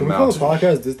mouth.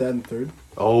 Podcast, this, that, and the third.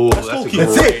 Oh, that's a great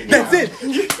name. That's it.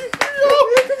 Yes,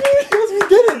 we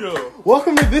did it.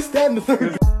 Welcome to this, that, and the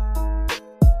third.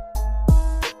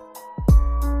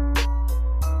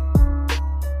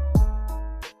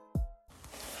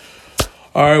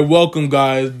 All right, welcome,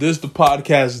 guys. This is the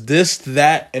podcast, This,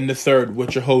 That, and the Third,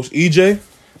 with your host, EJ.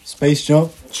 Space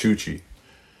Jump. Chuchi.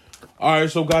 All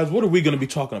right, so, guys, what are we going to be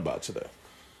talking about today?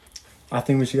 I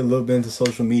think we should get a little bit into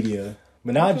social media.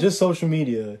 But not just social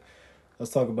media.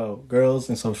 Let's talk about girls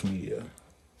and social media.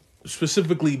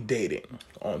 Specifically, dating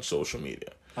on social media.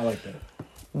 I like that.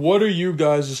 What are you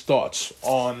guys' thoughts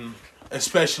on,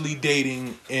 especially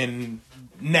dating in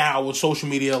now with social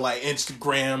media like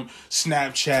Instagram,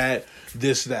 Snapchat,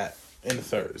 this, that, and the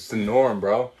third? It's the norm,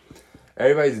 bro.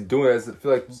 Everybody's doing it. I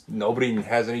feel like nobody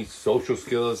has any social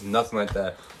skills, nothing like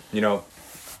that. You know,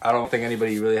 I don't think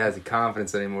anybody really has the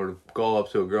confidence anymore to go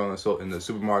up to a girl in the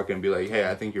supermarket and be like, hey,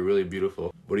 I think you're really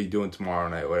beautiful. What are you doing tomorrow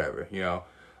night? Whatever. You know,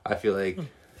 I feel like,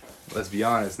 let's be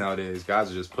honest, nowadays,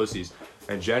 guys are just pussies.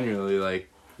 And genuinely,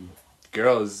 like,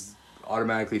 girls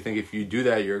automatically think if you do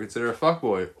that, you're considered a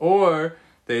fuckboy. Or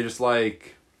they just,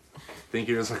 like, think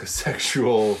you're just, like, a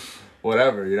sexual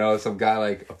whatever, you know, some guy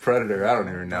like a predator. I don't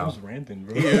even know. I was ranting,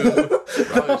 bro. Yeah.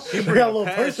 Bro, He got a little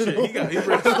personal. He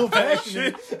brings a little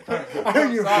passion. I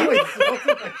heard your voice.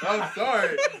 I'm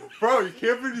sorry. Bro, you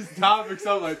can't bring these topics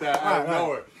up like that out of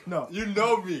nowhere. No. You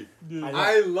know me. Yeah.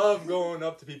 I love going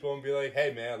up to people and be like,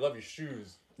 hey, man, I love your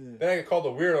shoes. Yeah. Then I get called a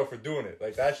weirdo for doing it.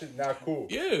 Like, that shit's not cool.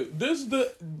 Yeah, this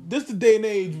the day and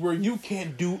age where you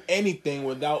can't do anything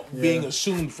without being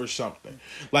assumed for something.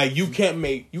 Like, you can't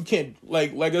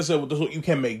like I said with this, you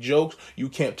can't make jokes, you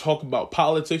can't talk about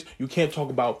politics, you can't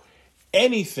talk about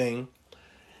anything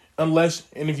unless,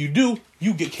 and if you do,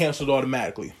 you get canceled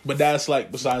automatically. But that's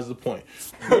like besides the point.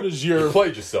 What is your... You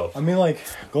played yourself. I mean, like,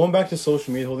 going back to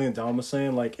social media, holding it down, was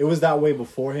saying, like, it was that way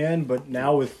beforehand, but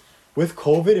now with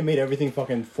COVID, it made everything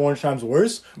fucking 400 times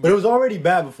worse. But it was already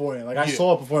bad beforehand. Like, I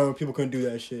saw it beforehand when people couldn't do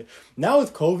that shit. Now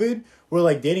with COVID, where,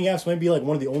 like, dating apps might be, like,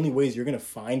 one of the only ways you're gonna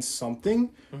find something,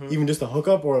 even just a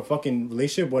hookup or a fucking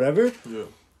relationship, whatever. Yeah.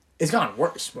 It's gotten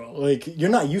worse, bro. Like, you're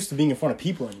not used to being in front of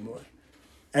people anymore.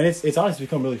 And it's honestly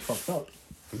become really fucked up.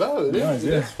 No, it is.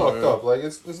 Yeah. It's fucked up. Like,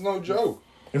 it's no joke.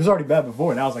 It was already bad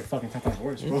before, now it's, like, fucking 10 times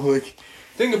worse, bro. Like,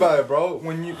 Think about it, bro.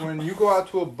 When you go out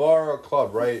to a bar or a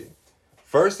club, right?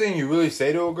 First thing you really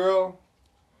say to a girl,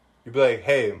 you be like,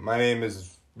 hey, my name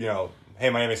is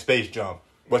Space Jump.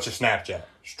 What's your Snapchat?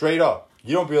 Straight up.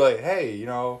 You don't be like, hey, you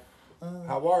know,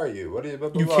 how are you? What do you? Blah,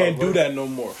 blah, You blah. can't do that no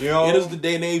more. You know, it is the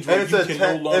day and age where and you can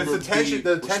no longer the attention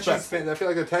respectful. span. I feel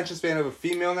like the attention span of a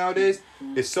female nowadays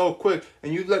is so quick.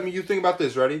 And you think about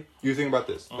this. Ready? You think about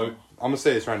this. I'm gonna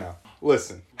say this right now.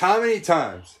 Listen, how many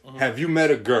times have you met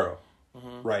a girl?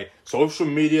 Right, social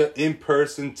media, in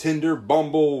person, Tinder,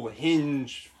 Bumble,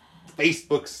 Hinge,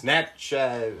 Facebook,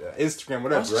 Snapchat, Instagram,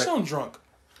 whatever. Why does it sound drunk?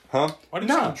 Huh? Why do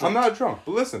you sound drunk? I'm not drunk.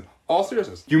 But listen, all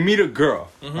seriousness. You meet a girl,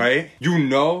 right? You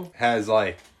know has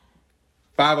like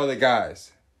 5 other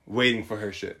guys waiting for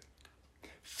her shit.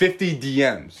 50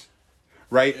 DMs.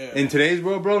 Right? Yeah. In today's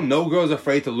world, bro, no girl's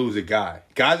afraid to lose a guy.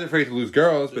 Guys are afraid to lose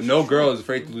girls, but no girl is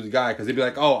afraid to lose a guy because they'd be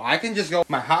like, oh, I can just go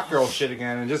my hot girl shit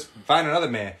again and just find another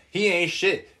man. He ain't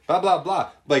shit. Blah, blah,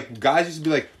 blah. Like, guys used to be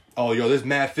like, oh, yo, there's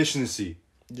mad fish in the sea.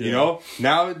 Yeah. You know?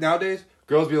 Nowadays,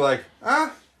 girls be like,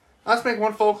 I'll just make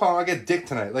one phone call and I'll get dick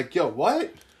tonight. Like, yo,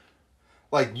 what?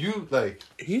 Like, you, like...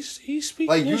 He's speaking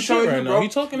like, you his shit right now. bro,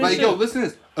 He's talking his like, shit. yo, listen to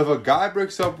this. If a guy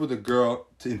breaks up with a girl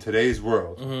in today's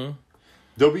world,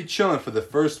 they'll be chilling for the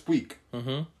first week.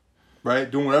 Right?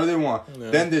 Doing whatever they want.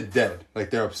 Yeah. Then they're dead. Like,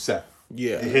 they're upset.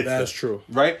 Yeah, that's true.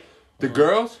 Right? The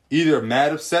girls either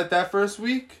mad upset that first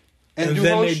week and do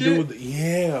then whole they shit.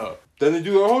 Then they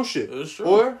do their whole shit. That's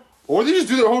true. Or they just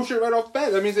do their whole shit right off the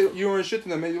bat. That means that you were in shit to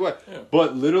them anyway. Yeah.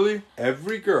 But literally,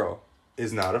 every girl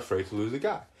is not afraid to lose a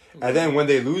guy. And then when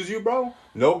they lose you, bro,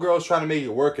 no girl's trying to make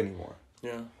it work anymore.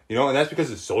 Yeah. You know, and that's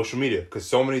because it's social media. Because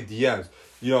so many DMs.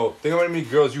 You know, think about how many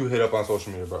girls you hit up on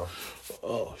social media, bro.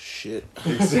 Oh, shit.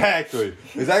 Exactly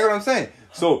what I'm saying.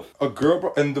 So, a girl,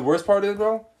 bro, and the worst part is,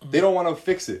 bro, they don't want to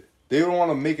fix it. They don't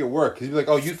want to make it work. Because you'd be like,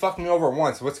 oh, you fucked me over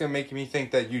once. What's going to make me think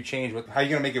that you changed? How are you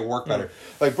going to make it work better?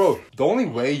 Like, bro, the only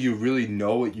way you really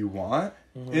know what you want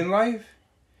in life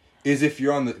is if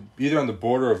you're either on the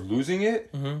border of losing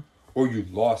it or you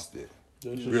lost it.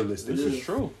 Realistically. This is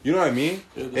true. You know what I mean?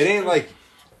 Yeah, it ain't like...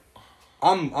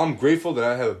 I'm grateful that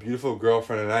I have a beautiful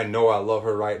girlfriend and I know I love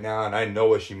her right now and I know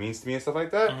what she means to me and stuff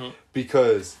like that.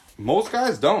 Because most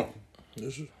guys don't.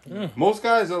 Most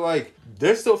guys are like,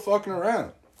 they're still fucking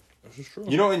around. This is true.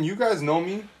 You know, and you guys know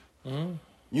me.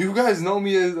 You guys know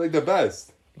me as like the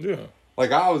best. Yeah.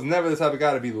 Like, I was never the type of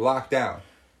guy to be locked down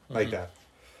like that.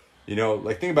 You know,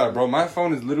 like, think about it, bro. My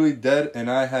phone is literally dead, and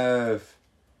I have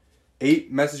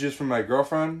 8 messages from my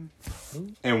girlfriend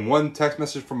and 1 text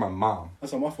message from my mom.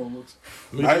 That's how my phone looks.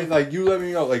 Right? Like, you let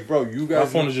me know. Like, bro, you guys...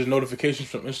 My phone is just notifications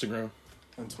from Instagram.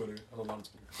 And Twitter. I love Twitter.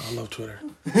 I love Twitter.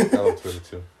 I love Twitter,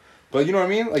 too. But you know what I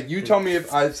mean? Like, you tell me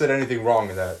if I said anything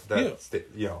wrong in that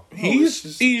you know.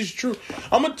 He's true.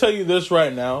 I'm going to tell you this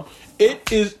right now.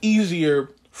 It is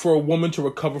easier for a woman to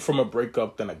recover from a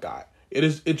breakup than a guy.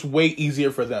 It's way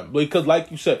easier for them. Because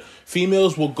like you said,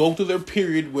 females will go through their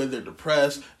period where they're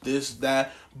depressed, this,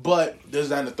 that, but there's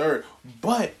that and the third.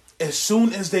 But as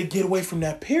soon as they get away from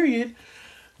that period,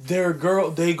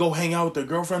 they go hang out with their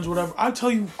girlfriends or whatever. I'll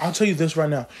tell you this right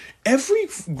now. Every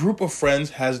group of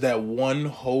friends has that one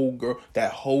whole girl,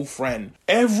 that whole friend.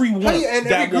 Everyone. Hey, and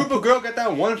every group of girl got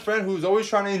that one friend who's always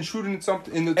trying to intrude in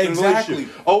something in the relationship.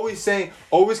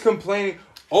 Always complaining.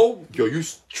 Oh, yo, you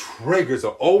triggers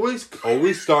are always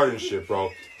starting shit,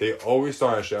 bro. They always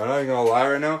starting shit. I'm not even gonna lie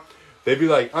right now. They be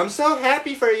like, I'm so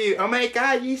happy for you. Oh my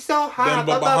God, you so hot.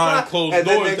 Then behind closed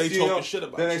doors, they talking shit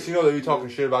about you. Then next you know, they be talking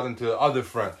shit about them to the other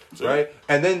friend, right?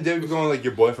 And then they be going like,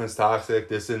 your boyfriend's toxic,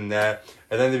 this and that.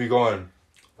 And then they be going,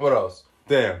 what else?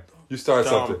 Damn, you started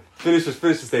something. Finish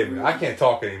the statement. I can't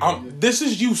talk anymore. This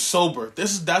is you sober.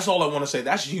 That's all I want to say.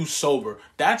 That's you sober.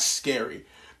 That's scary.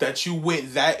 That you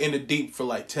went that in the deep for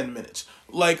like 10 minutes.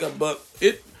 Like, but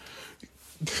it...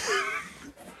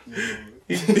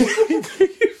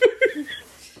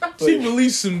 She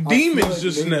released some demons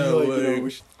just now.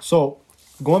 So,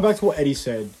 going back to what Eddie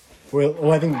said,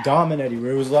 I think Dom and Eddie,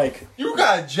 where it was like... You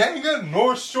got Jenga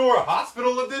North Shore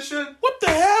Hospital Edition? What the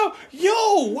hell?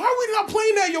 Yo, why are we not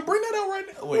playing that? Yo, bring that out right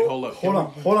now. Wait, hold up.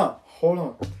 Hold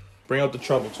on. Bring out the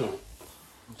trouble, too.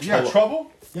 You got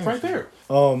trouble? Yeah, right there.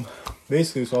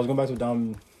 Basically, so I was going back to what Dom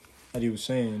and Eddie was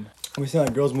saying. We're saying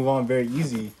like girls move on very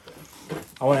easy.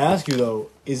 I want to ask you though,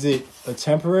 is it a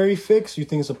temporary fix? Or you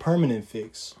think it's a permanent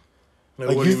fix?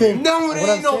 Like you think? No, it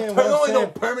ain't no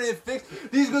permanent fix.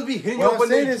 These girls be hitting you up when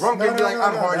they're drunk and be like,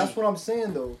 I'm horny. That's what I'm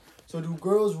saying though. So do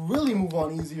girls really move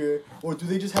on easier, or do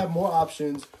they just have more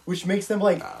options, which makes them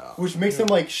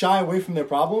shy away from their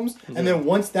problems? And then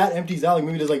once that empties out, like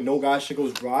maybe there's like no guy shit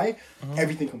goes dry,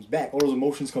 everything comes back. All those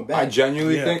emotions come back. I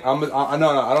genuinely think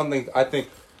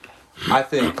I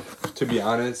think to be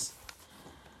honest,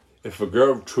 if a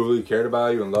girl truly cared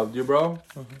about you and loved you, bro,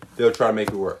 they'll try to make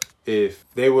it work. If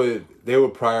they would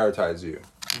prioritize you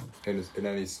in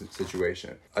any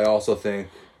situation. I also think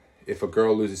if a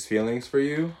girl loses feelings for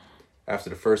you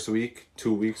after the first week,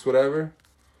 2 weeks, whatever,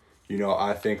 you know,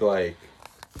 I think like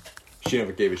she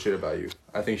never gave a shit about you.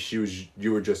 I think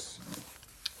you were just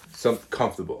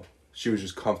comfortable. She was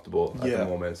just comfortable at the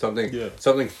moment.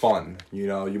 Something fun, you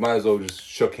know. You might as well just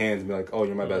shook hands and be like, "Oh,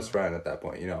 you're my best friend" at that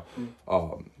point, you know.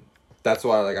 That's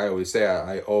why, like I always say,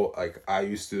 I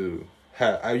used to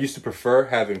prefer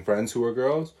having friends who were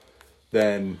girls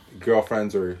than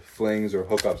girlfriends or flings or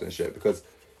hookups and shit, because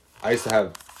I used to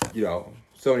have, you know,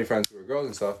 so many friends who were girls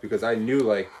and stuff, because I knew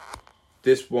like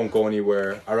this won't go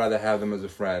anywhere. I'd rather have them as a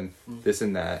friend, this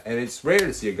and that. And it's rare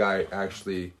to see a guy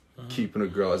actually keeping a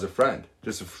girl as a friend,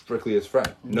 just strictly as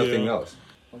friend, nothing else.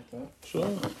 Like that. Sure.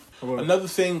 Another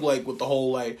thing, like with the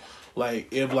whole like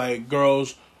if like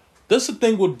girls, that's the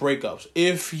thing with breakups.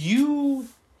 If you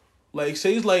like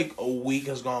say it's like a week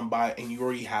has gone by and you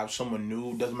already have someone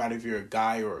new, doesn't matter if you're a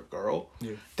guy or a girl,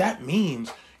 that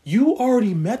means you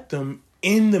already met them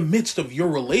in the midst of your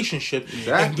relationship,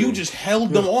 and you just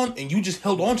held them on, and you just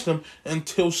held on to them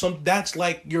until that's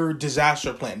like your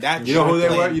disaster plan. You know who they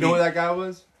were? You know who that guy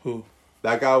was? Who?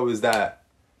 That guy was that.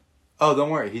 Oh, don't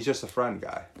worry, he's just a friend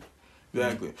guy.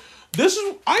 Exactly.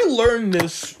 I learned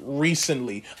this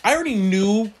recently. I already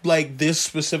knew like this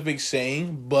specific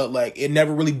saying, but like it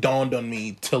never really dawned on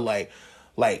me till like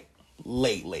late.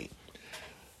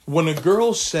 When a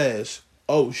girl says,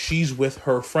 "Oh, she's with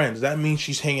her friends," that means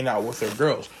she's hanging out with her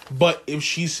girls. But if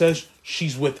she says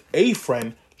she's with a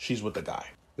friend, she's with a guy.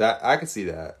 That I could see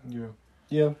that.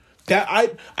 Yeah. That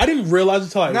I didn't realize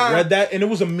until I read that, and it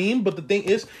was a meme. But the thing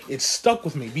is, it stuck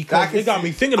with me because it got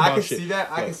me thinking about shit.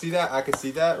 I can see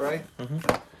that, right? Mm-hmm.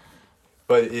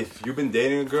 But if you've been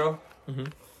dating a girl,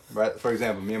 right? For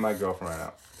example, me and my girlfriend right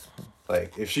now,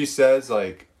 like if she says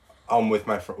like I'm with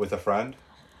with a friend,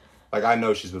 like I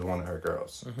know she's with one of her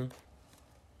girls.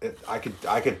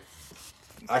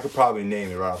 I could probably name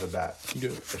it right off the bat.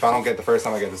 If I don't get the first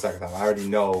time, I get the second time. I already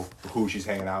know who she's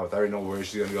hanging out with. I already know where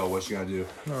she's gonna go, what she's gonna do.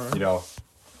 Right. You know,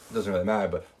 it doesn't really matter.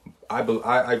 But I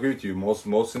agree with you.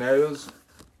 Most scenarios,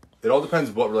 it all depends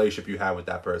what relationship you have with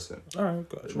that person. All right,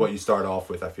 gotcha. What you start off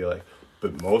with, I feel like.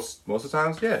 But most of the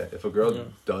times, yeah. If a girl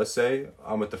does say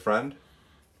I'm with the friend,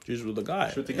 she's with the guy.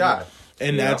 she's with the guy,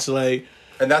 and that's like,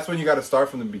 and that's when you got to start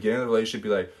from the beginning of the relationship. Be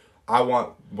like,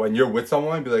 when you're with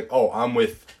someone, be like, oh, I'm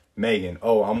with Megan.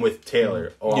 Oh, I'm with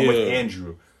Taylor. Oh, I'm with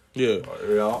Andrew. Yeah,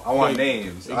 you know, I want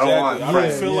names. Exactly. I don't want I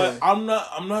friends. feel like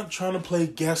I'm not trying to play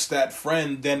guess that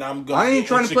friend. Then I'm gonna. I ain't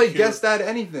trying to play insecure. guess that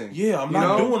anything. Yeah, I'm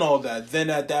not doing all that. Then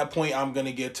at that point, I'm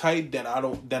gonna get tight. Then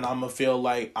I'm gonna feel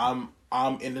like I'm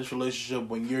in this relationship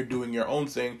when you're doing your own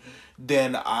thing.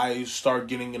 Then I start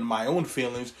getting in my own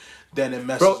feelings. Then it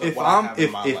messes up what I have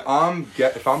in my life.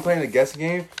 If I'm playing a guessing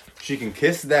game, she can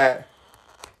kiss that.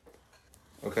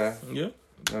 Okay. Yeah.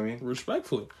 I mean,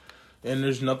 respectfully, and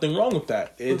there's nothing wrong with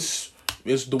that. It's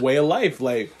the way of life.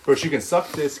 Like, bro, she can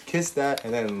suck this, kiss that,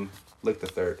 and then lick the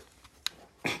third.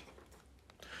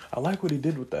 I like what he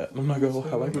did with that. I'm not gonna lie.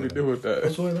 I like what he did with that.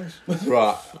 That's really nice.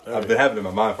 Bro, I've been having it in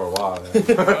my mind for a while.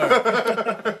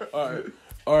 Man.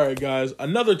 All right, guys.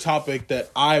 Another topic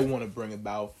that I want to bring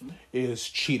about is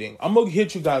cheating. I'm gonna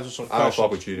hit you guys with some questions. I don't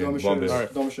fuck with cheating.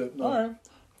 Dumb shit. No. All right.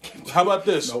 How about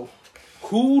this? No.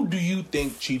 Who do you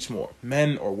think cheats more,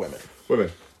 men or women?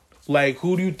 Women. Like,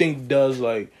 who do you think does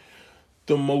like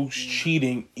the most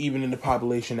cheating, even in the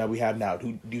population that we have now?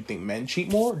 Do you think men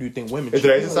cheat more, or do you think women? In cheat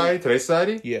today's more? society? Today's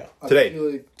society? Yeah.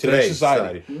 Today's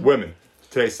society. Mm-hmm. Women.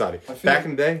 Today's society. Back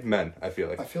in the day, men, I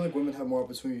feel I feel like women have more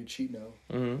opportunity to cheat now.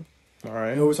 Mm-hmm. All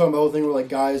right. You know, we're talking about the whole thing where like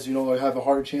guys, you know, like have a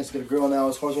harder chance to get a girl now.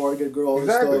 It's hard to get a girl.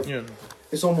 Exactly. And stuff. Yeah.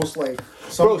 It's almost like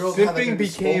some girls have simping like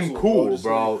became disposal, cool, just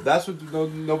bro. like- That's what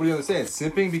nobody understands.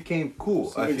 Simping became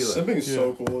cool. I feel like. Simping is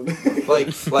so cool. Like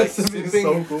Simping is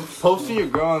so cool. posting your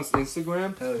girl on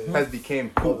Instagram Hell yeah. has became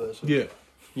Love cool. that shit. Yeah.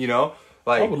 You know,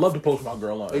 like I would love to post my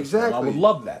girl on Instagram. Exactly. I would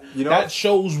love that. You know? That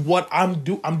shows what I'm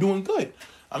doing good.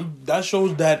 That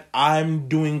shows that I'm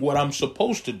doing what I'm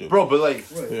supposed to do. bro. But like,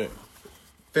 Right. Yeah.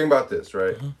 think about this,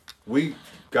 right? We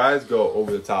guys go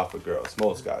over the top with girls.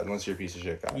 Most guys, unless you're a piece of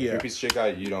shit guy. If Yeah. you're a piece of shit guy,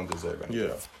 you don't deserve anything.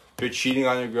 Yeah. If you're cheating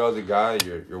on your girl as a guy,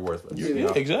 you're worthless. Yeah, you know?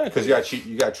 exactly. Because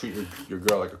you gotta treat your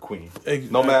girl like a queen. Exactly.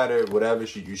 No matter whatever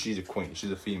she's a queen.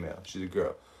 She's a female. She's a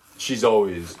girl. She's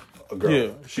always a girl. Yeah,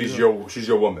 she's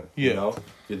your woman. Yeah. You know,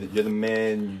 you're the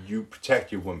man. You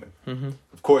protect your woman. Mm-hmm.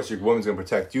 Of course, your woman's gonna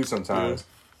protect you sometimes. Yeah.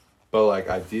 But like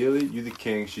ideally, you're the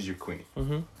king. She's your queen.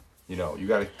 Mm-hmm. You know, you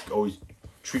gotta always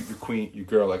treat your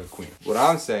girl like a queen. What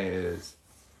I'm saying is,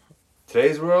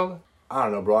 today's world, I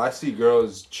don't know, bro. I see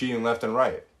girls cheating left and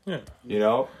right. Yeah. You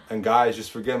know, and guys just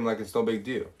forget them like it's no big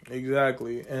deal.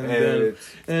 Exactly. And And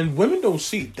then women don't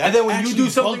see that. And then when you actually do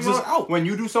something bugs us wrong, out. when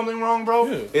you do something wrong, bro,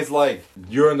 Yeah. it's like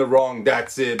you're in the wrong.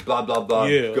 That's it. Blah blah blah.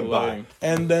 Yeah, Goodbye. like-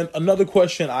 and then another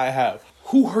question I have: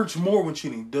 who hurts more when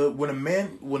cheating? When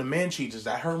a man cheats, does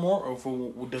that hurt more,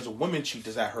 or does a woman cheat?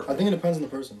 Does that hurt? I think it depends on the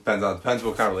person. Depends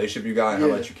what kind of relationship you got and how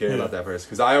Yeah. much you care Yeah. about that person.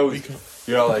 Because I always,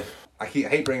 you know, like I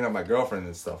hate bringing up my girlfriend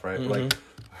and stuff, right? But, like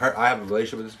I have a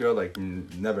relationship with this girl like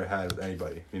never had with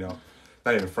anybody. You know,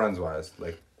 not even friends wise,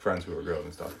 like friends who are girls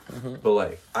and stuff. But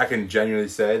like I can genuinely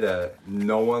say that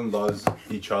no one loves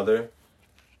each other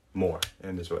more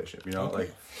in this relationship. You know,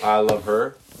 like I love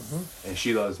her and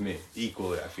she loves me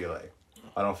equally. I feel like.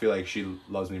 I don't feel like she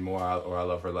loves me more or I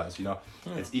love her less. You know,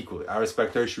 it's equally. I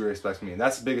respect her. She respects me, and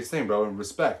that's the biggest thing, bro. And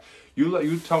respect.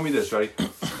 You tell me this, right?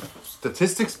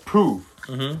 Statistics prove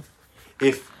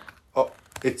if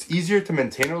it's easier to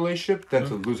maintain a relationship than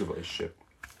to lose a relationship.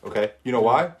 Okay, you know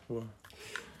why?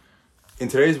 In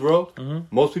today's world,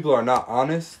 most people are not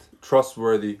honest,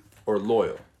 trustworthy, or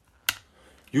loyal.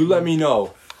 You let me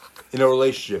know in a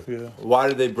relationship. Yeah.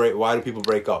 Why do people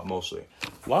break up mostly?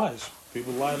 Lies.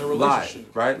 People lie in a Lies,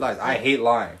 relationship. right? Lies. I hate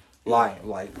lying.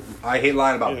 Like I hate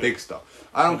lying about big stuff.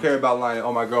 I don't care about lying.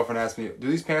 Oh, my girlfriend asked me, "Do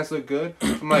these pants look good?"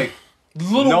 I'm like,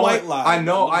 Little white lies. I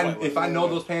know. Little white If lies. I know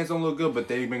those pants don't look good, but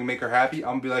they make her happy,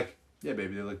 I'm gonna be like, "Yeah,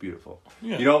 baby, they look beautiful."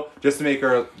 Yeah. You know, just to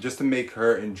make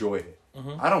her enjoy it.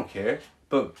 I don't care.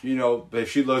 But you know,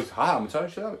 if she looks hot, I'm gonna tell her,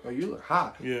 "Shut up. Oh, you look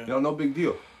hot." Yeah. You know, no big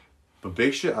deal. But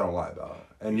big shit, I don't lie about.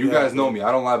 And you guys know me.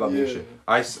 I don't lie about big Yeah. shit.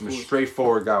 I'm a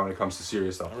straightforward guy when it comes to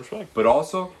serious stuff. I respect. But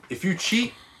also, if you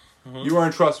cheat, you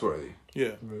aren't trustworthy.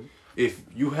 Yeah. If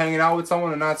you hanging out with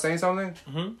someone and not saying something,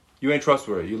 you ain't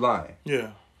trustworthy. You lying.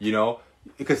 Yeah. You know,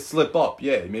 it could slip up.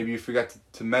 Yeah, maybe you forgot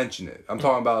to mention it. I'm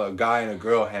talking about a guy and a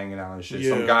girl hanging out and shit. Yeah.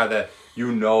 Some guy that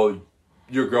you know,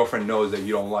 your girlfriend knows that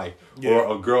you don't like, Yeah.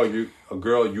 or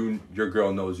your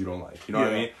girl knows you don't like. You know what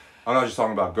I Yeah. mean? I'm not just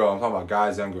talking about girls. I'm talking about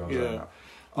guys and girls right Yeah. now.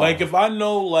 Like, if I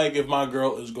know, like, if my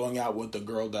girl is going out with a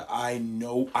girl that I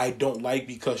know I don't like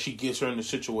because she gets her into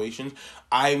situations,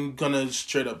 I'm gonna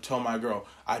straight up tell my girl,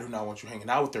 I do not want you hanging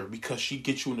out with her because she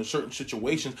gets you into certain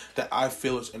situations that I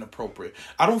feel is inappropriate.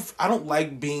 I don't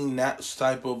like being that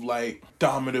type of, like,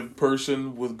 dominant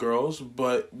person with girls,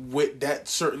 but with that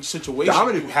certain situation,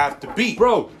 you have to be.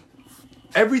 Bro,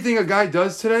 everything a guy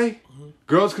does today,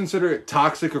 girls consider it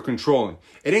toxic or controlling.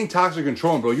 It ain't toxic or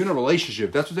controlling, bro. You're in a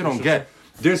relationship. That's what they don't get.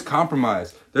 There's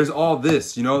compromise. There's all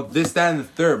this, this, that, and the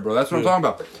third, bro. That's what I'm talking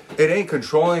about. It ain't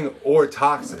controlling or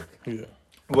toxic. Yeah.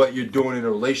 What you're doing in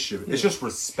a relationship. It's just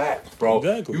respect, bro.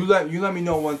 Exactly. You let me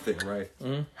know one thing, right?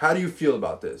 Mm-hmm. How do you feel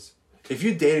about this? If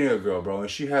you're dating a girl, bro, and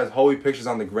she has holy pictures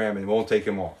on the gram and won't take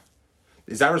them off,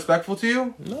 is that respectful to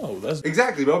you? No, that's...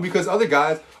 Exactly, bro, because other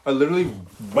guys are literally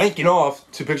wanking off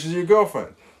to pictures of your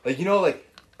girlfriend. Like,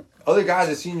 other guys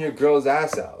are seeing your girl's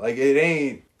ass out. Like, it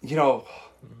ain't,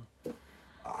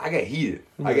 I get heated.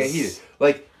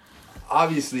 Like,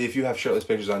 obviously, if you have shirtless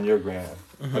pictures on your gram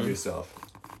of yourself,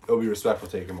 it'll be respectful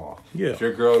to take them off. Yeah. If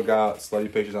your girl got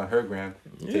slutty pictures on her gram,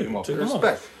 take them off.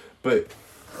 Respect. But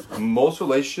most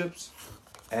relationships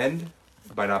end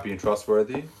by not being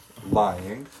trustworthy,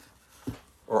 lying,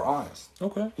 or honest.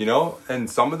 Okay. And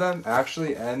some of them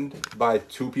actually end by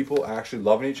two people actually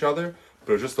loving each other,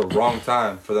 but it's just the wrong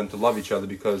time for them to love each other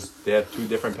because they have two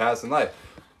different paths in life.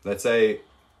 Let's say,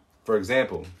 for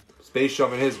example, Space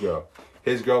Jump and his girl.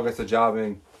 His girl gets a job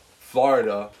in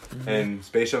Florida, and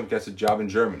Space Jump gets a job in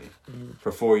Germany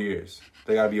for 4 years.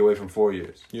 They gotta be away from 4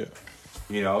 years. Yeah.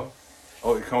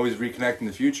 Oh, you can always reconnect in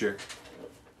the future,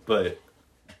 but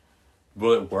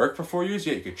will it work for 4 years?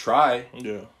 Yeah, you could try.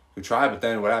 Yeah. You could try, but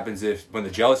then what happens when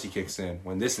the jealousy kicks in,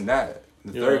 when this and that,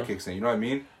 the third kicks in, you know what I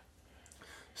mean?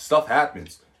 Stuff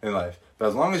happens in life. But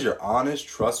as long as you're honest,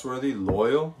 trustworthy,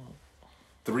 loyal,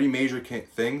 3 major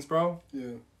things, bro.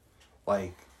 Yeah.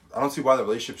 Like, I don't see why the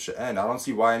relationship should end. I don't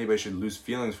see why anybody should lose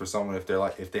feelings for someone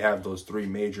if they have those 3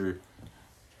 major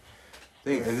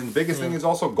things. And then the biggest thing is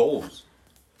also goals.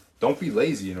 Don't be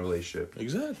lazy in a relationship.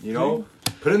 Exactly.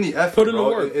 Put in the effort. Put in the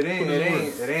bro. work. It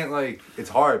ain't like it's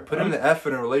hard. Put in the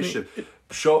effort in a relationship.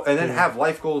 Show and then have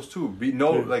life goals too.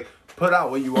 Put out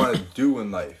what you want to do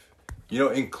in life.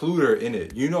 Include her in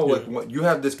it. What you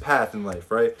have this path in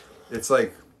life, right? It's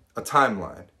like a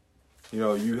timeline.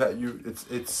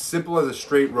 It's simple as a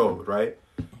straight road, right?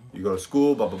 You go to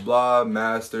school, blah blah blah,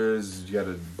 masters, you got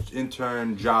an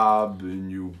intern job, and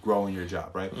you grow in your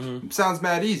job, right? It sounds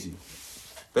mad easy.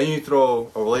 Then you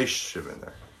throw a relationship in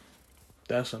there.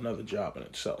 That's another job in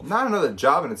itself. Not another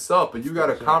job in itself, but you got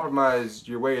to compromise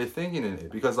your way of thinking in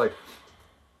it because, like,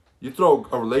 you throw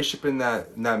a relationship in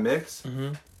that mix.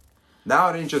 Now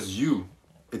it ain't just you;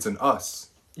 it's an us.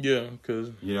 Yeah,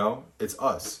 because it's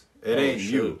us. It ain't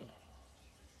you.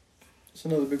 It's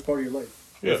another big part of your life.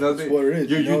 Yeah, that's what it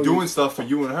is. You're doing stuff for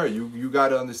you and her. You got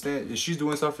to understand. She's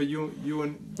doing stuff for you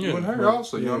and her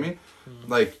also. You know what I mean?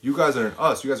 Like, you guys are an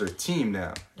us. You guys are a team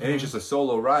now. It ain't just a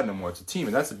solo ride no more. It's a team,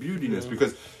 and that's the beautiness.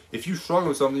 Because if you struggle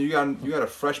with something, you got a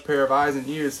fresh pair of eyes and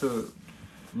ears to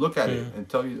look at it and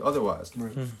tell you otherwise.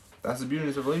 Right. That's the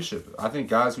beautiness of a relationship. I think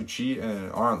guys who cheat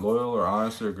and aren't loyal or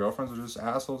honest to their girlfriends are just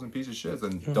assholes and pieces of shit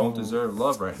and don't deserve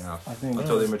love right now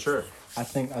until they mature. I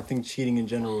think cheating in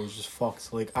general is just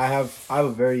fucked. Like, I have a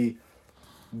very,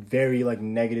 very, like,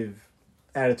 negative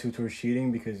attitude towards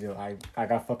cheating because I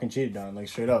got fucking cheated on, like,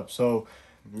 straight up. So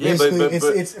yeah, but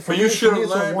you should have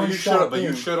learned. But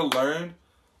you should have learned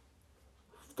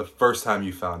the first time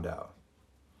you found out.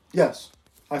 Yes.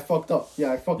 I fucked up.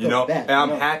 Yeah, I fucked up bad.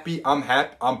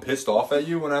 And I'm pissed off at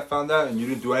you when I found out, and you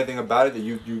didn't do anything about it. That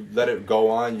you let it go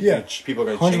on. People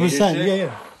are gonna change your shit.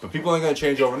 Yeah. But people ain't gonna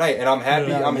change overnight. And I'm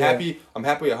happy. I'm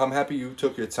happy you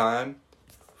took your time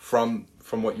from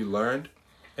what you learned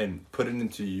and put it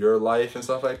into your life and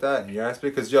stuff like that. And your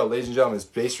aspect, because ladies and gentlemen,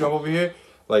 Space Jump over here.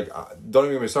 Like, don't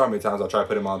even get me started. How many times I'll try to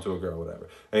put him onto a girl or whatever,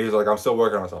 and he's like, I'm still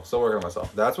working on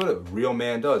myself. That's what a real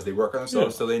man does. They work on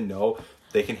themselves so they know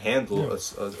they can handle a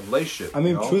relationship. I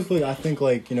mean, truthfully, I think,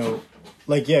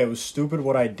 it was stupid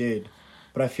what I did,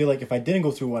 but I feel like if I didn't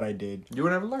go through what I did, you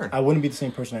would never learn. I wouldn't be the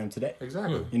same person I am today.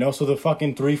 Exactly. So the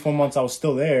fucking 3-4 months I was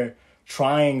still there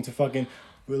trying to fucking...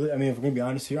 Really, I mean, if we're gonna be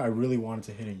honest here, I really wanted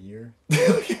to hit a year.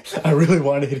 I really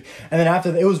wanted to hit... And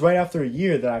then it was right after a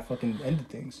year that I fucking ended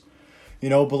things.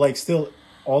 But, like, still,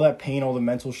 all that pain, all the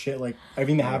mental shit, like,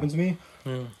 everything that happened to me,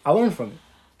 I learned from it.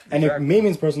 And it made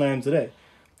me the person I am today.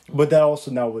 But that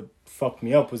also now what fucked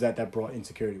me up was that brought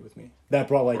insecurity with me. That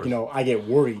brought, like, I get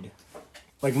worried.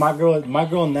 Like, my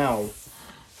girl now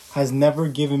has never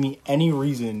given me any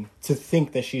reason to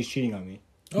think that she's cheating on me.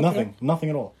 Okay. Nothing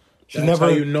at all. She's That's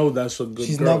never. how you know that's a good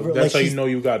she's girl. never- That's like, how you she's- know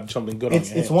you got something good on your It's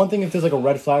hands. one thing if there's like a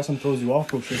red flag, something throws you off,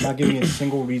 but she's not giving me a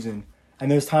single reason. And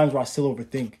there's times where I still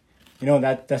overthink, and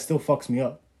that still fucks me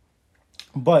up.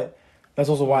 But that's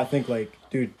also why I think like,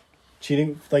 dude,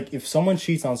 cheating. Like if someone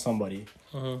cheats on somebody,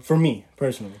 for me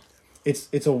personally,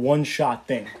 it's a one shot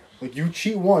thing. Like you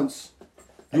cheat once,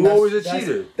 and You always a that's-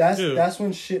 cheater. That's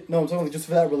when shit. No, I'm talking like just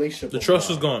for that relationship. The trust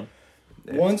is gone.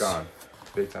 Yeah, Once- it's gone.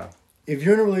 Big time. If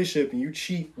you're in a relationship and you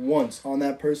cheat once on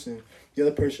that person, the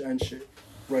other person ends shit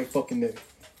right fucking there.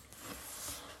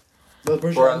 The other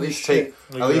person Or at ends least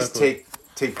shit.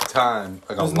 take time,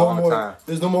 like There's a no long more. time.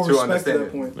 There's no more to respect at understand that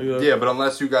it. point, Exactly. Yeah, but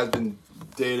unless you guys been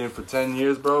dating for 10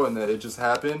 years, bro, and that it just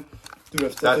happened, dude.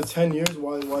 After That's- 10 years,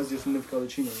 why is your significant other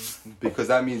cheating on you? because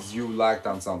that means you lacked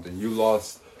on something. You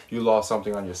lost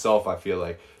something on yourself. I feel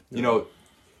like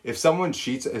if someone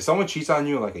cheats on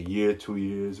you in like a year, 2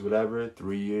 years, whatever,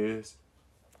 3 years,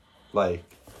 like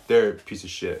they're a piece of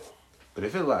shit. But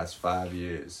if it lasts 5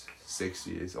 years, 6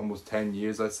 years, almost 10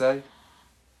 years, let's say,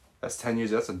 that's 10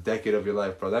 years. That's a decade of your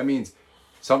life, bro. That means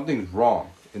something's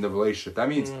wrong in the relationship. That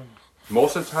means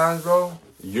most of the times, bro,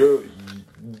 you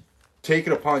take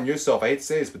it upon yourself. I hate to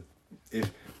say this, but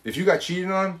if you got cheated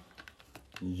on,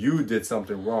 you did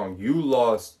something wrong. You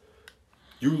lost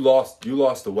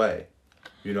the way.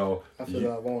 After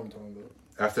that long time,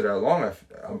 though. After that long,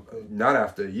 not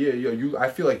after a year. I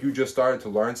feel like you just started to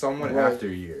learn someone Right. after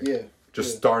a year. Yeah.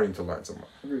 Just yeah. starting to learn someone.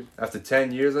 Agreed. After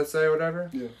 10 years, let's say, or whatever.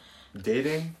 Yeah.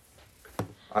 Dating,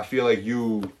 I feel like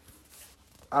you,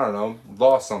 I don't know,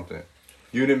 lost something.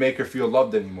 You didn't make her feel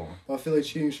loved anymore. I feel like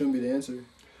cheating shouldn't be the answer.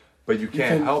 But you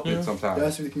can't can- help yeah. it sometimes. It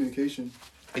has to be the communication.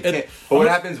 It can't. But what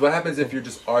happens? What happens if you're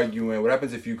just arguing? What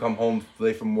happens if you come home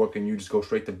late from work and you just go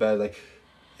straight to bed? Like,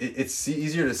 it's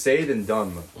easier to say than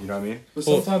done. You know what I mean? But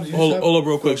sometimes you hold just up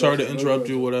real quick. Go Sorry to ahead. interrupt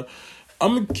you. Whatever.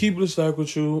 I'm gonna keep it a stack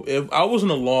with you. If I was in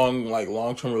a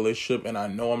long-term relationship and I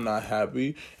know I'm not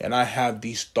happy and I have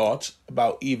these thoughts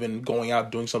about even going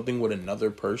out doing something with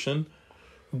another person,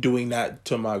 doing that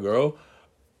to my girl,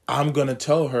 I'm gonna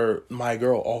tell my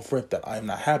girl off rip that I'm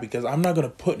not happy because I'm not gonna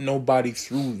put nobody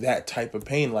through that type of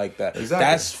pain like that.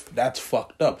 Exactly. That's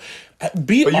fucked up.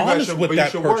 Be honest with that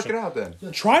you should person. work it out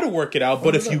then. Try to work it out,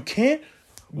 but if you can't,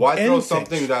 Why throw end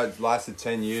something things. that lasted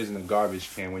 10 years in the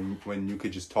garbage can when you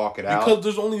could just talk it out? Because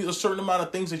there's only a certain amount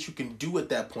of things that you can do at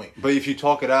that point. But if you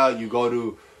talk it out, you go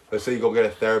to, let's say you go get a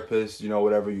therapist,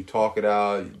 whatever, you talk it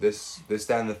out, this, that,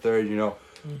 and the third,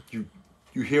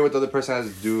 you hear what the other person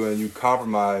has to do and you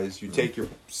compromise, you take your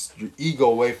ego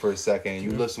away for a second and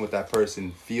you listen what that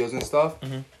person feels and stuff.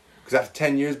 Because after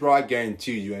 10 years, bro, I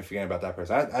guarantee you ain't forgetting about that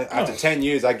person. After 10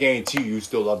 years, I guarantee you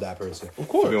still love that person. Of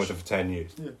course. You've been with them for 10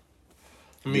 years. Yeah.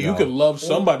 I mean, you could love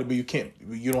somebody, but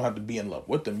you don't have to be in love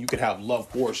with them. You could have love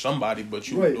for somebody, but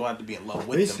you Right. don't have to be in love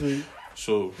with Basically, them.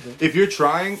 So If you're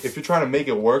trying to make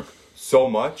it work so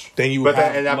much, Then you but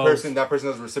have that love. person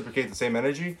doesn't reciprocate the same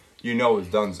energy, it's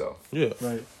done so. yeah,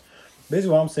 right.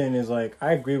 Basically, what I'm saying is like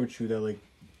I agree with you that like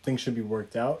things should be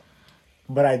worked out,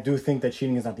 but I do think that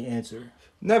cheating is not the answer.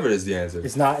 Never is the answer.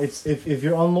 It's not. It's if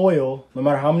you're unloyal, no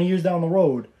matter how many years down the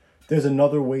road, there's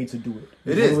another way to do it. It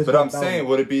There's another is, way but to I'm balance saying, it.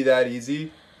 would it be that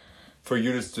easy for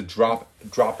you just to drop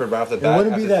her right off the It bat?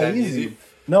 wouldn't be after that 10 easy.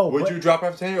 No, Would but- you drop her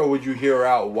after 10 years, or would you hear her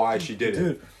out why she did it?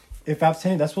 dude. If I'm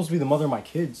saying that's supposed to be the mother of my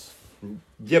kids.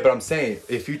 Yeah, but I'm saying,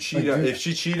 if you cheat, Like, dude. if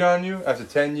she cheated on you after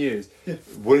 10 years, Yeah.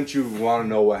 wouldn't you want to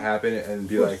know what happened and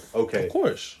be like, okay, of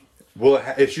course. well,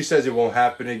 if she says it won't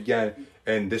happen again,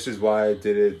 and this is why I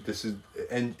did it,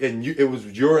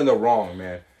 you're in the wrong,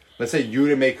 man. Let's say you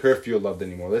didn't make her feel loved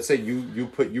anymore. Let's say you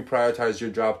prioritized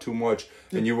your job too much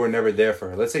and you were never there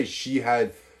for her. Let's say she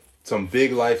had some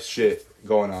big life shit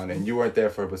going on and you weren't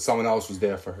there for her, but someone else was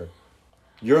there for her.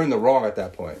 You're in the wrong at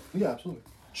that point. Yeah, absolutely.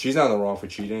 She's not in the wrong for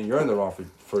cheating. You're in the wrong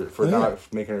for Yeah. not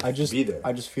making her I just be there.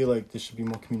 I just feel like there should be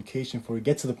more communication before we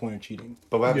get to the point of cheating.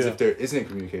 But what happens Yeah. if there isn't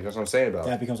communication? That's what I'm saying about.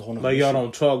 That becomes a whole nother Like y'all issue.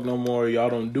 don't talk no more. Y'all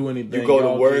don't do anything. You go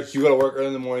y'all to work. just- You go to work early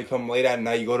in the morning. Come late at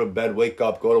night. You go to bed. Wake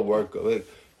up. Go to work.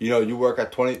 You work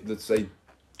at 20. Let's say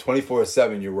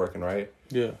 24/7. You're working, right?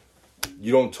 yeah.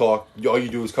 You don't talk. All you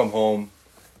do is come home.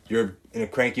 You're in a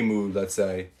cranky mood. Let's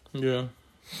say Yeah.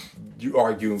 you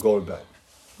argue and go to bed.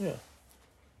 Yeah.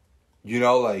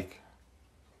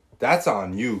 That's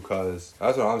on you, cause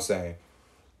that's what I'm saying.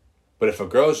 But if a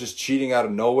girl's just cheating out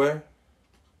of nowhere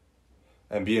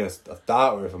and being a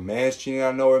thought, or if a man's cheating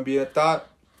out of nowhere and being a thought,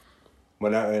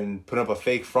 and putting up a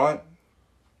fake front,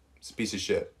 it's a piece of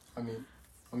shit. I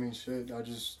mean, shit.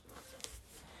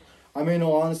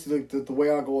 No, honestly, like the way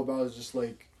I go about it is just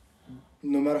like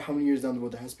no matter how many years down the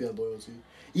road, there has to be that loyalty.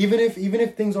 Even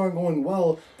if things aren't going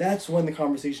well, that's when the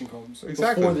conversation comes.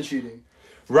 Exactly. Before the cheating.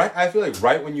 Right, I feel like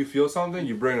right when you feel something,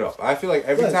 you bring it up. I feel like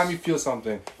every time you feel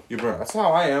something, you bring it up. That's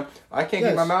how I am. I can't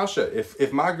keep my mouth shut.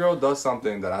 If my girl does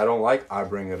something that I don't like, I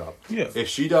bring it up. Yeah.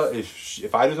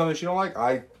 If I do something she don't like,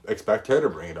 I expect her to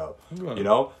bring it up. Right. You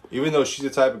know, even though she's the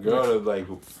type of girl to like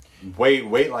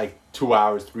wait like 2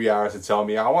 hours, 3 hours to tell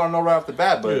me. I want to know right off the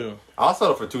bat, but I'll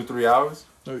settle for 2-3 hours.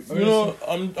 You know,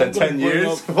 I'm 10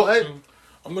 years. What?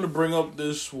 I'm gonna bring up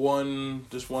this one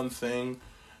thing.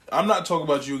 I'm not talking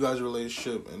about you guys'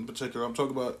 relationship in particular. I'm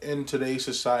talking about in today's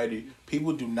society,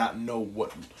 people do not know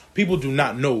what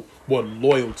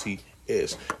loyalty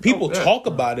is. People talk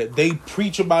about it, they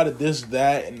preach about it, this,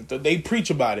 that, and they preach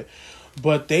about it,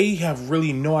 but they have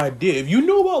really no idea. If you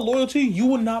knew about loyalty, you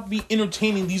would not be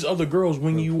entertaining these other girls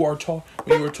when you were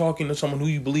talking to someone who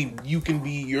you believe you can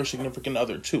be your significant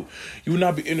other too. You would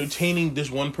not be entertaining this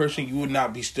one person. You would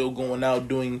not be still going out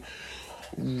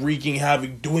wreaking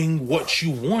havoc, doing what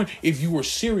you want if you were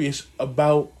serious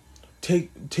about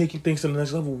taking things to the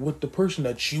next level with the person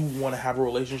that you want to have a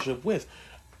relationship with.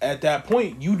 At that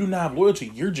point, you do not have loyalty.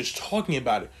 You're just talking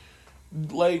about it.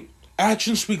 Like,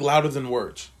 actions speak louder than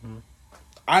words.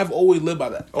 I've always lived by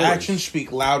that. Always. Actions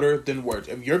speak louder than words.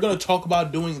 If you're going to talk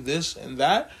about doing this and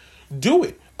that, do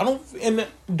it.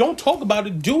 Don't talk about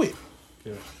it, do it.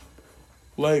 Yeah.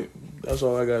 Like, that's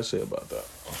all I got to say about that.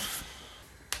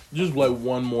 Just like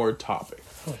one more topic.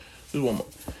 Just one more.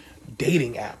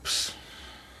 Dating apps.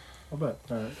 I bet.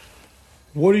 All right.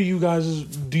 What do you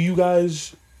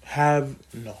guys have?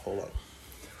 No, hold on.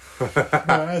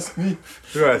 Ask me.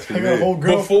 You're asking I got a whole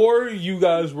girl. Before you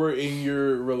guys were in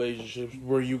your relationships,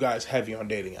 were you guys heavy on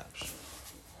dating apps?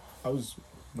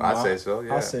 I'd say so,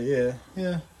 yeah. I'd say, yeah.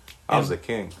 Yeah. I was the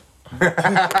king. Bro.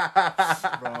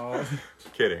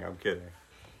 I'm kidding.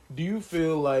 Do you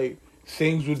feel like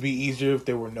things would be easier if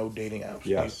there were no dating apps?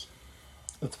 Yes.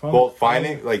 That's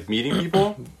probably Well, meeting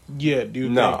people? Yeah, do you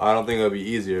No, think? I don't think it'll be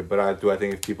easier, but I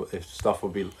think if stuff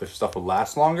would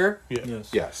last longer? Yeah.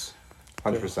 Yes.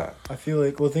 100%. I feel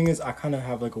like, well, the thing is, I kind of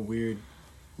have like a weird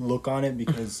look on it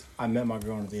because I met my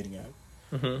girl on a dating app.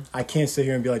 Mm-hmm. I can't sit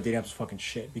here and be like, dating apps is fucking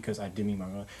shit because I did meet my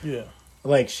girl. Yeah.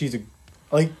 Like,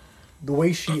 the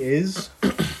way she is,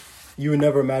 you would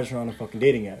never imagine her on a fucking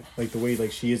dating app. Like, the way,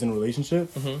 like, she is in a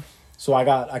relationship. Mm-hmm. So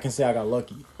I can say I got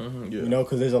lucky. Mm-hmm, yeah. You know,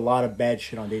 because there's a lot of bad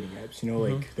shit on dating apps, you know,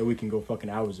 like, that we can go fucking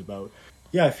hours about.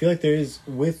 Yeah, I feel like there is,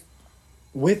 with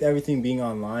everything being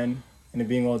online and it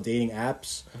being all dating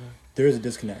apps, there is a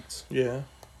disconnect. Yeah.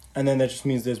 And then that just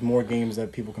means there's more games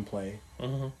that people can play.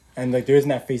 Mm-hmm. And, like, there isn't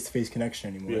that face-to-face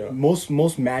connection anymore. Yeah.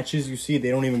 Most matches you see,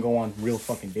 they don't even go on real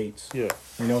fucking dates. Yeah.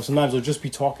 You know, sometimes they'll just be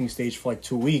talking stage for, like,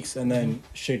 2 weeks, and then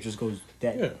shit just goes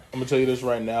dead. Yeah. I'm going to tell you this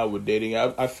right now with dating.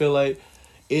 I feel like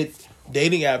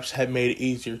dating apps have made it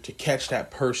easier to catch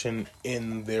that person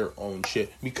in their own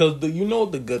shit. Because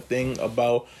the good thing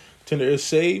about Tinder is,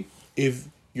 say if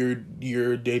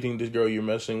you're dating this girl, you're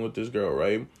messing with this girl,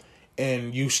 right?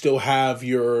 And you still have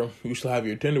your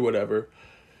Tinder, whatever.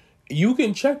 You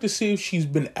can check to see if she's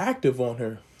been active on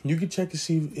her. You can check to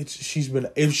see if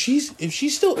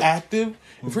she's still active,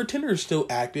 if her Tinder is still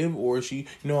active, or she,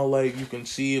 like, you can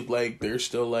see if, like, there's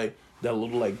still, like, that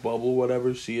little, like, bubble,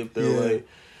 whatever. See if they're like,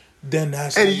 then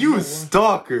that's. Hey, you a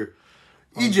stalker.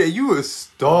 EJ, you a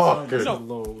stalker.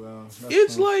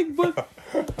 It's like, but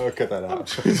I'll cut that out.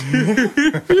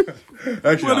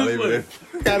 Actually, I'll leave it in.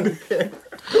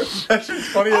 That shit's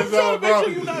funny as hell, bro.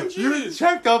 You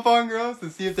checked up on girls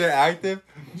to see if they're active?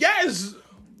 Yes.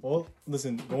 Well,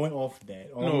 listen, going off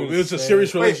that. No, if it's a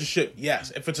serious relationship,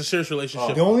 yes. If it's a serious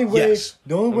relationship, the only way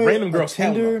random girls,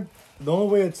 the only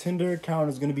way a Tinder account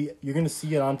is gonna be, you're gonna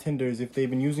see it on Tinder, is if they've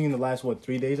been using it in the last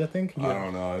 3 days, I think. I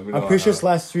don't know. I'm pretty sure it's the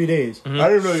last 3 days. I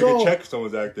didn't know you could check if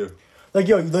someone's active. Like,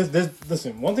 yo,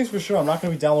 listen, one thing's for sure, I'm not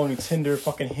gonna be downloading Tinder,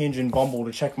 fucking Hinge, and Bumble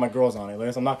to check my girls on it.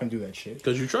 Like, I'm not gonna do that shit.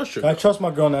 Because you trust her. I trust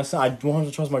my girl in that. I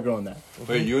 100% trust my girl in that.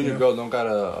 Wait, you and your girl don't got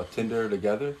a Tinder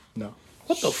together? No.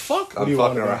 What the fuck? I'm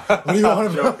fucking around. What do you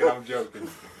want to I'm joking.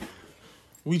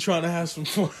 We trying to have some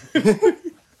fun.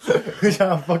 We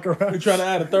trying to fuck around. We trying to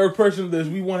add a third person to this.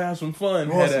 We want to have some fun.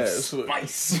 We want some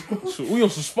spice. So we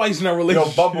want some spice in our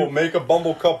relationship. Yo, Bumble, make a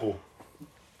Bumble couple.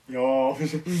 Yo, you're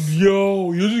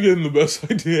just getting the best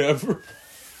idea ever.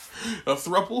 A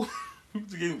throuple?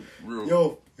 Real.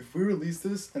 Yo, if we release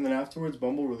this and then afterwards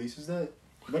Bumble releases that,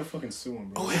 you better fucking sue him,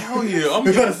 bro. Oh, hell yeah.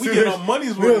 We getting our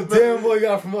money's worth. Damn boy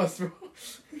got from us, bro.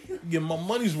 Get my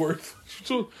money's worth.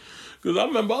 Because I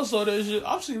remember I saw that shit.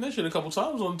 I've seen that shit a couple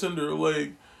times on Tinder.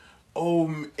 Like,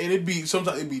 and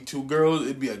sometimes it'd be two girls.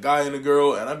 It'd be a guy and a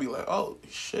girl. And I'd be like, oh,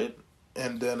 shit.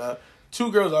 And then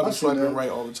Two girls I've been I've seen swiping that. right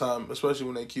all the time, especially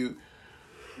when they cute.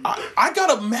 I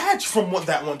got a match from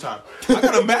that one time. I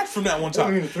got a match from that one time.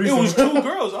 I mean, It threesome. was two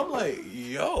girls. I'm like,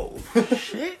 yo,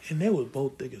 shit. And they was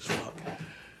both thick as fuck.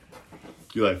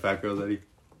 You like fat girls, Eddie?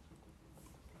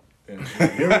 Here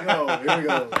we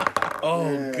go.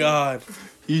 Oh, Yeah. God.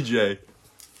 EJ.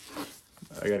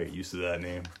 I gotta get used to that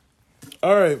name.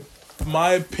 All right.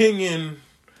 My opinion,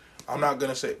 I'm not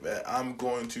going to say that. I'm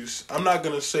not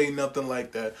going to say nothing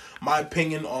like that. My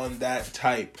opinion on that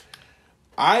type,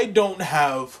 I don't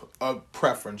have a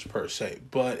preference per se,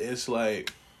 but it's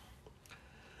like,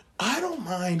 I don't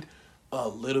mind a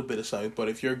little bit of something, but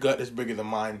if your gut is bigger than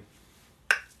mine,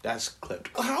 that's clipped.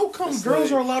 How come It's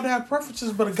girls like- are allowed to have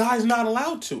preferences, but a guy's not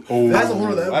allowed to? Oh, That's a whole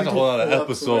other that's a whole other episode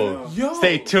episode. right Yo.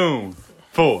 Stay tuned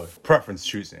for preference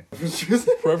choosing.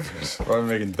 Preference. We're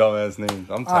making dumbass names.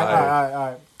 I'm All right, tired. all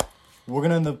right. We're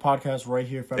gonna end the podcast right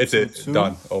here for It's episode it. 2.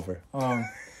 Done. Over. I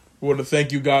want to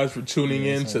thank you guys for tuning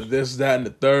in to This, That, and the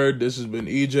Third. This has been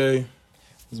EJ. This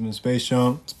has been Space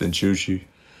Jump. It's been Chuchi.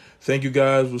 Thank you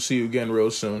guys. We'll see you again real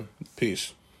soon.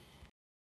 Peace.